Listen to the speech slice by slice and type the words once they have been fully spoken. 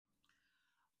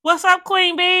What's up,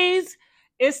 Queen Bees?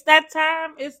 It's that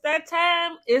time. It's that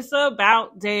time. It's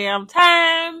about damn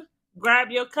time.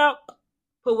 Grab your cup,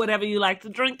 put whatever you like to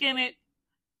drink in it,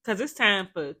 because it's time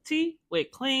for tea with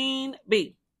Queen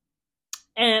Bee.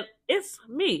 And it's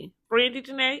me, Brandy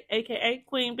Janae, aka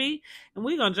Queen Bee, and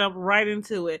we're gonna jump right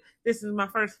into it. This is my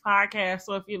first podcast,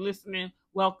 so if you're listening,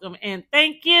 welcome and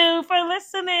thank you for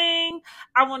listening.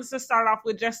 I wanted to start off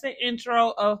with just an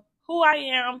intro of who I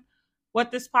am, what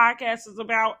this podcast is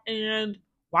about, and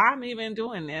why I'm even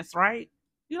doing this, right?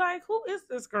 You're like, who is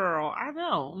this girl? I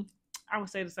know. I would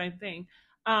say the same thing.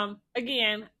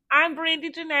 Again, I'm Brandy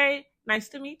Janae. Nice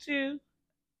to meet you.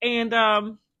 And I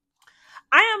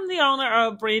am the owner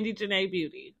of Brandy Janae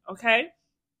Beauty. Okay.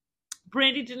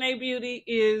 Brandy Janae Beauty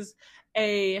is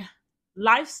a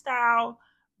lifestyle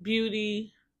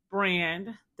beauty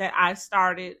brand that I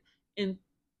started in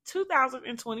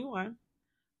 2021.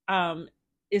 Um,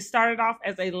 it started off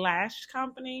as a lash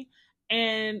company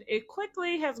and it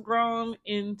quickly has grown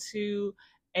into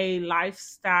a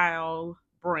lifestyle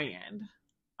brand.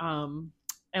 Um,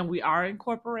 and we are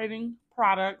incorporating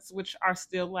products, which are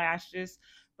still lashes,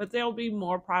 but there'll be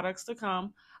more products to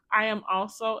come. I am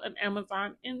also an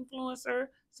Amazon influencer,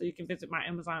 so you can visit my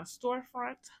Amazon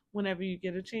storefront whenever you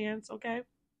get a chance, okay?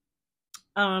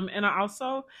 And I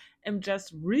also am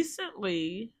just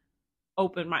recently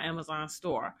opened my Amazon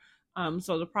store.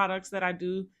 So the products that I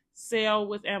do sell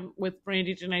with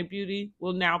Brandy Janae Beauty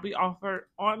will now be offered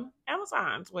on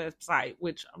Amazon's website,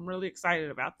 which I'm really excited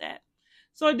about that.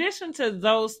 So, in addition to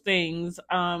those things,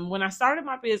 when I started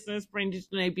my business, Brandy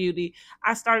Janae Beauty,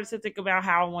 I started to think about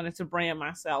how I wanted to brand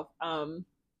myself.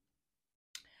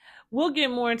 We'll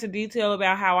get more into detail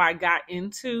about how I got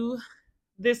into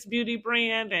this beauty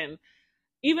brand and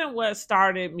even what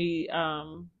started me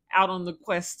out on the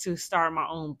quest to start my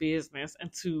own business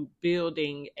and to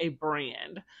building a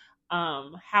brand.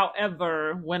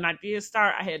 However, when I did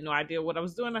start, I had no idea what I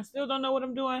was doing. I still don't know what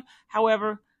I'm doing.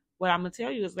 However, what I'm gonna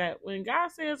tell you is that when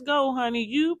God says go, honey,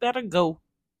 you better go.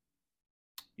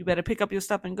 You better pick up your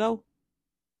stuff and go.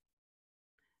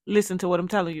 Listen to what I'm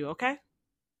telling you, okay?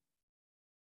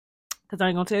 Because I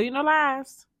ain't gonna tell you no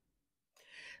lies.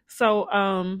 So,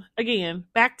 again,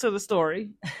 back to the story.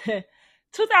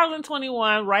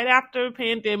 2021, right after the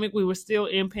pandemic, we were still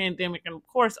in pandemic, and of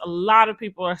course, a lot of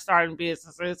people are starting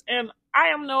businesses, and I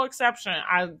am no exception.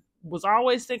 I was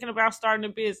always thinking about starting a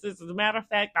business. As a matter of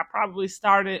fact, I probably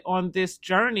started on this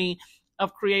journey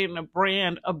of creating a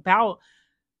brand about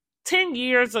 10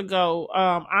 years ago,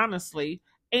 honestly.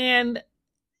 And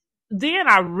then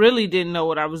I really didn't know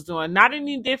what I was doing. Not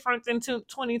any different than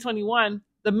 2021.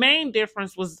 The main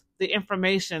difference was the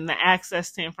information, the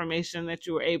access to information that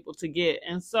you were able to get.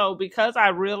 And so, because I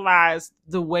realized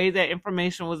the way that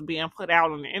information was being put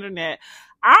out on the internet,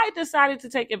 I decided to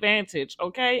take advantage,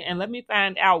 okay? And let me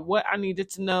find out what I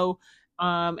needed to know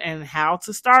and how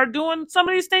to start doing some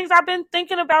of these things I've been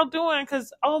thinking about doing.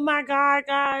 Because, oh my God,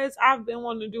 guys, I've been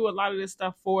wanting to do a lot of this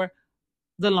stuff for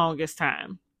the longest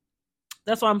time.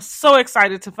 That's why I'm so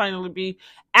excited to finally be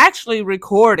actually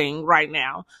recording right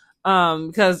now.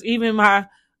 Because even my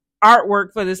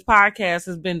artwork for this podcast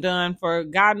has been done for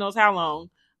God knows how long.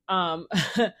 Um,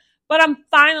 but I'm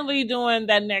finally doing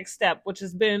that next step, which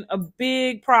has been a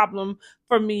big problem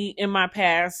for me in my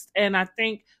past. And I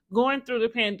think going through the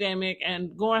pandemic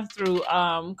and going through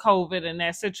COVID and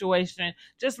that situation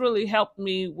just really helped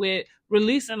me with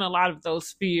releasing a lot of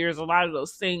those fears, a lot of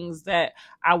those things that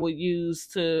I would use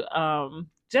to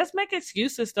just make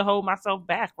excuses to hold myself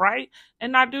back, right?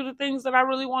 And not do the things that I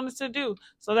really wanted to do.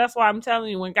 So that's why I'm telling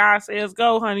you, when God says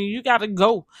go, honey, you gotta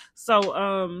go.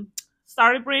 So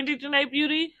started Brandy Janae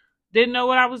Beauty, didn't know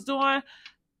what I was doing,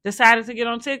 decided to get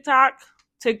on TikTok.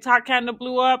 TikTok kind of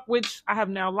blew up, which I have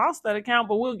now lost that account,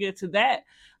 but we'll get to that.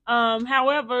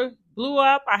 However, blew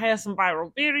up. I had some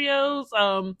viral videos.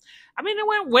 I mean, it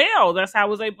went well. That's how I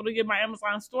was able to get my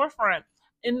Amazon storefront.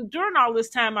 And during all this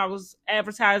time, I was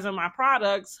advertising my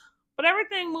products, but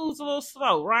everything moves a little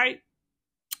slow, right?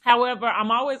 However, I'm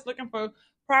always looking for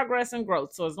progress and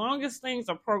growth. So as long as things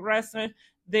are progressing,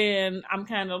 then I'm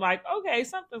kind of like, okay,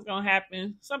 something's gonna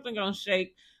happen, something gonna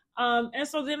shake. And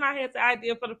so then I had the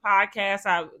idea for the podcast.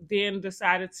 I then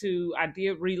decided I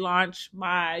did relaunch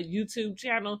my YouTube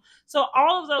channel. So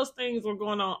all of those things were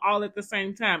going on all at the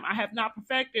same time. I have not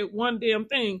perfected one damn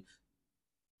thing,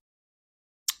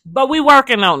 but we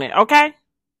working on it, okay?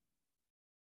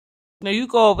 Now you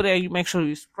go over there, you make sure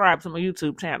you subscribe to my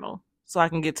YouTube channel so I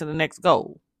can get to the next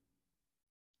goal.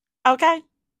 Okay.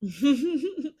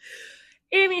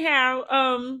 Anyhow,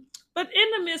 but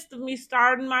in the midst of me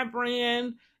starting my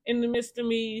brand, in the midst of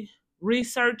me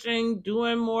researching,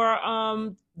 doing more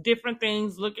different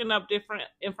things, looking up different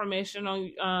information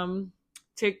on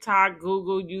TikTok,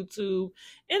 Google, YouTube,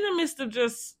 in the midst of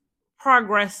just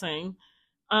progressing.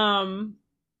 Um,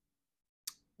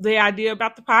 the idea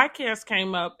about the podcast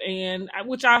came up, and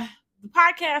the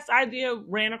podcast idea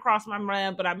ran across my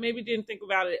mind, but I maybe didn't think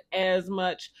about it as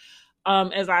much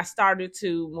as I started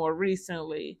to more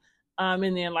recently.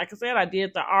 And then, like I said, I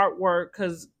did the artwork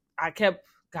because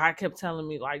God kept telling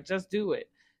me, like, just do it,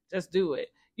 just do it.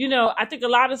 I think a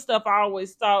lot of stuff I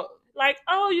always thought, like,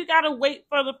 oh, you got to wait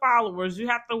for the followers, you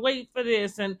have to wait for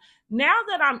this. And now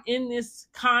that I'm in this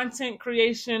content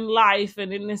creation life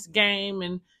and in this game,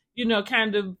 and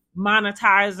kind of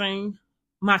monetizing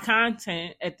my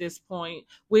content at this point,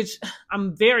 which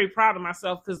I'm very proud of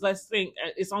myself, because let's think,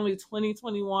 it's only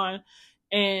 2021.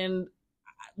 And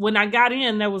when I got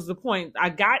in, that was the point. I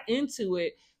got into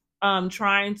it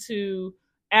trying to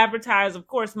advertise, of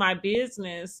course, my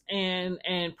business and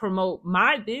promote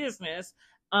my business.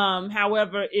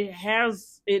 However, it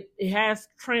has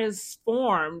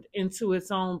transformed into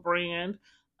its own brand,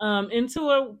 into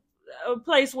a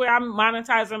place where I'm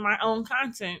monetizing my own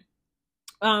content.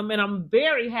 And I'm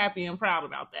very happy and proud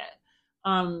about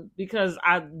that. Because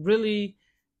I really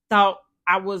thought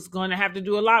I was going to have to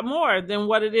do a lot more than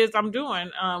what it is I'm doing,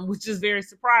 which is very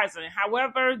surprising.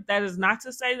 However, that is not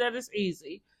to say that it's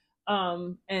easy.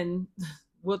 And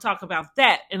we'll talk about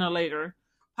that in a later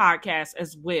podcast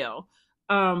as well.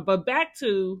 But back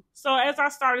to, so as I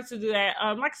started to do that,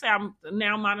 like I said, I'm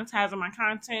now monetizing my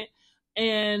content.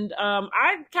 And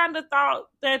I kind of thought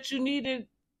that you needed,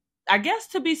 I guess,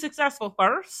 to be successful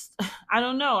first. I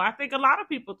don't know. I think a lot of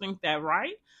people think that,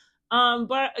 right?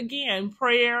 But again,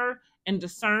 prayer and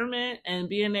discernment and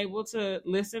being able to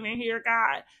listen and hear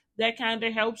God, that kind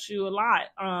of helps you a lot.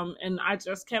 And I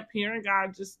just kept hearing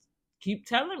God just keep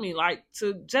telling me, like,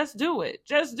 to just do it.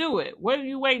 Just do it. What are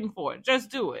you waiting for?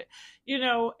 Just do it.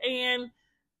 And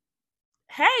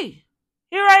hey,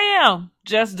 here I am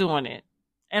just doing it.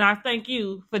 And I thank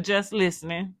you for just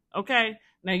listening. Okay.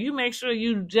 Now you make sure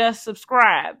you just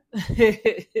subscribe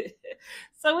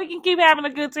so we can keep having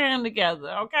a good time together.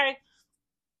 Okay.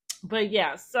 But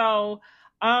yeah, so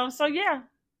yeah,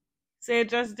 said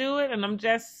just do it, and I'm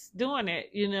just doing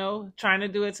it, trying to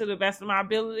do it to the best of my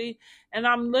ability. And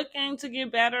I'm looking to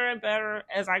get better and better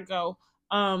as I go.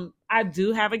 I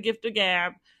do have a gift of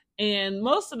gab, and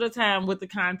most of the time with the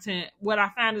content, what I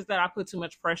find is that I put too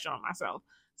much pressure on myself.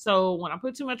 So when I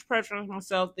put too much pressure on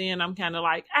myself, then I'm kind of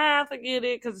like, forget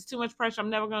it, because it's too much pressure.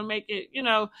 I'm never going to make it,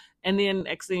 and then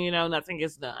next thing you know, nothing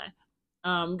gets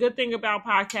done. Good thing about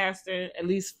podcasting, at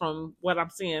least from what I'm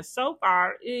seeing so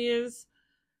far, is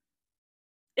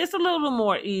it's a little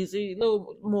more easy, a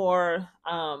little more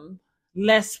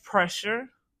less pressure,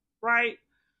 right?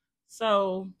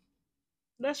 So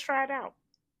let's try it out.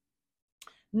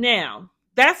 Now,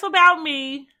 that's about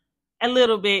me a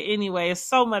little bit anyway. It's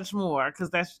so much more,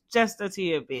 because that's just a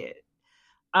tidbit.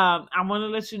 I want to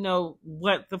let you know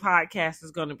what the podcast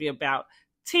is going to be about.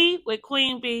 Tea with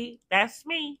Queen B, that's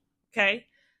me, okay?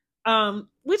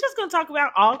 We're just going to talk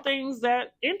about all things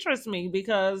that interest me,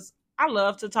 because I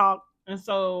love to talk. And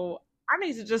so I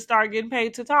need to just start getting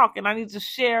paid to talk, and I need to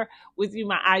share with you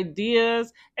my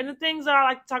ideas and the things that I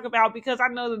like to talk about, because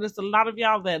I know that there's a lot of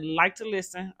y'all that like to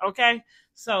listen. Okay.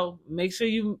 So make sure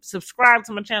you subscribe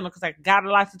to my channel, because I got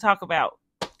a lot to talk about.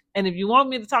 And if you want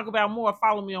me to talk about more,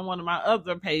 follow me on one of my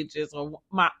other pages or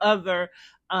my other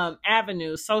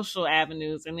avenues, social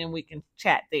avenues, and then we can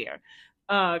chat there.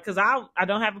 Because I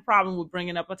don't have a problem with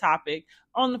bringing up a topic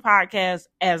on the podcast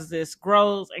as this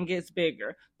grows and gets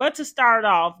bigger. But to start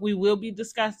off, we will be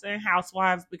discussing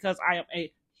housewives, because I am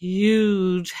a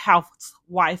huge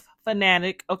housewife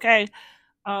fanatic. Okay,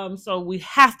 so we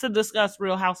have to discuss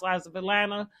Real Housewives of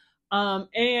Atlanta,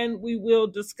 and we will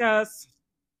discuss.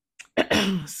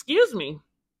 Excuse me.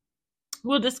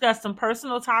 We'll discuss some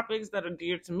personal topics that are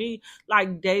dear to me,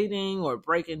 like dating or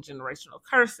breaking generational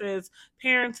curses,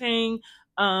 parenting.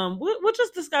 We'll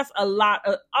just discuss a lot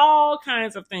of all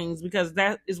kinds of things, because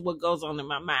that is what goes on in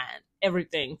my mind.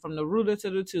 Everything from the rooter to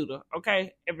the tutor.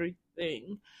 Okay,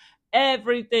 everything.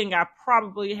 Everything I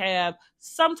probably have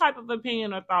some type of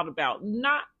opinion or thought about.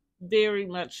 Not very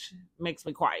much makes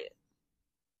me quiet.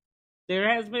 There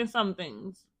has been some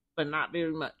things, but not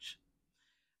very much.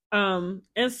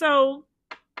 And so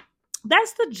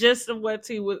that's the gist of what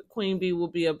Tea with Queen B will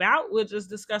be about. We'll just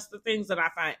discuss the things that I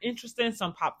find interesting,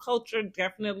 some pop culture,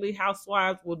 definitely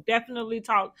housewives. We'll definitely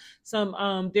talk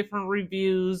some different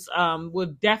reviews.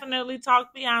 We'll definitely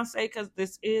talk Beyonce, because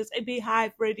this is a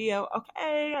Beehive Radio.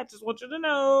 Okay, I just want you to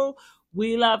know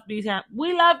we love Beyonce.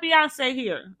 We love Beyonce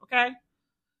here. Okay,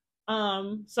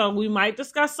 So we might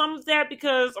discuss some of that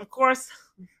because, of course,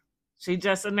 she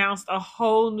just announced a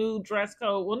whole new dress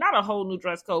code. Well, not a whole new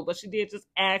dress code, but she did just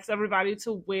ask everybody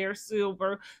to wear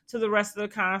silver to the rest of the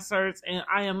concerts. And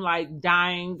I am like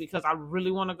dying because I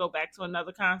really want to go back to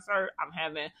another concert. I'm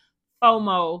having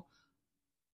FOMO,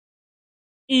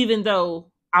 even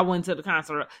though I went to the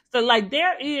concert. So like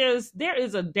there is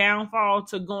a downfall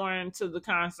to going to the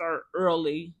concert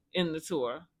early in the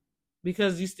tour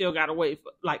because you still gotta wait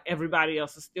for like everybody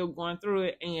else is still going through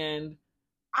it, and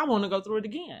I want to go through it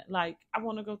again. Like I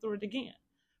want to go through it again.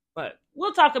 But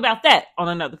we'll talk about that on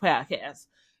another podcast.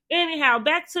 Anyhow,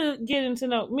 back to getting to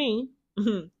know me.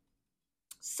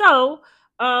 So,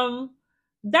 um,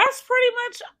 that's pretty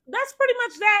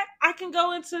much that. I can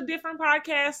go into different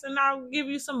podcasts and I'll give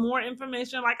you some more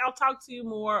information. Like I'll talk to you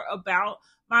more about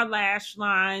my lash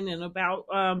line and about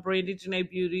Brandy Janae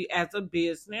Beauty as a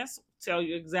business. Tell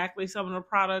you exactly some of the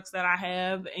products that I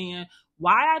have and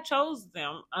why I chose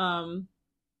them.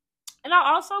 And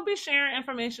I'll also be sharing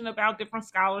information about different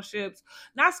scholarships,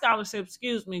 not scholarships,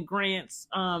 excuse me, grants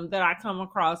that I come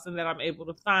across and that I'm able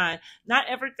to find. Not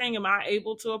everything am I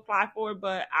able to apply for,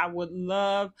 but I would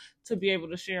love to be able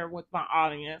to share with my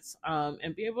audience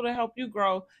and be able to help you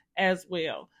grow as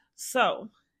well. So,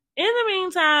 in the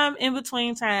meantime, in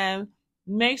between time,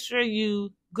 make sure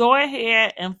you go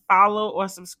ahead and follow or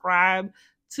subscribe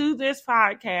to this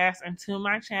podcast and to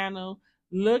my channel.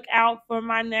 Look out for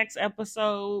my next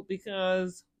episode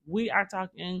because we are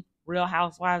talking Real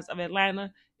Housewives of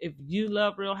Atlanta. If you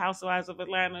love Real Housewives of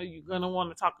Atlanta, you're gonna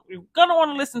want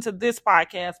to listen to this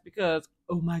podcast because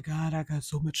oh my god, I got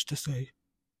so much to say.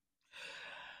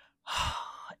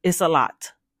 It's a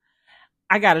lot.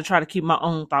 I gotta try to keep my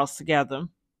own thoughts together.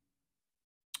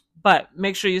 But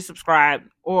make sure you subscribe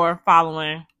or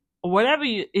following or whatever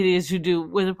it is you do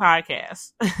with a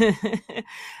podcast.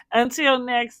 Until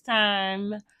next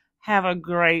time, have a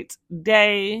great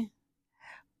day.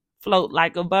 Float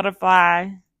like a butterfly,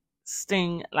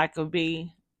 sting like a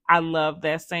bee. I love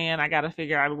that saying. I got to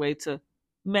figure out a way to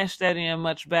mesh that in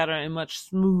much better and much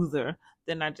smoother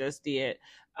than I just did.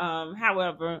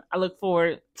 However, I look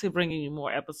forward to bringing you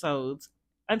more episodes.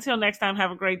 Until next time,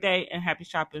 have a great day and happy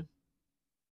shopping.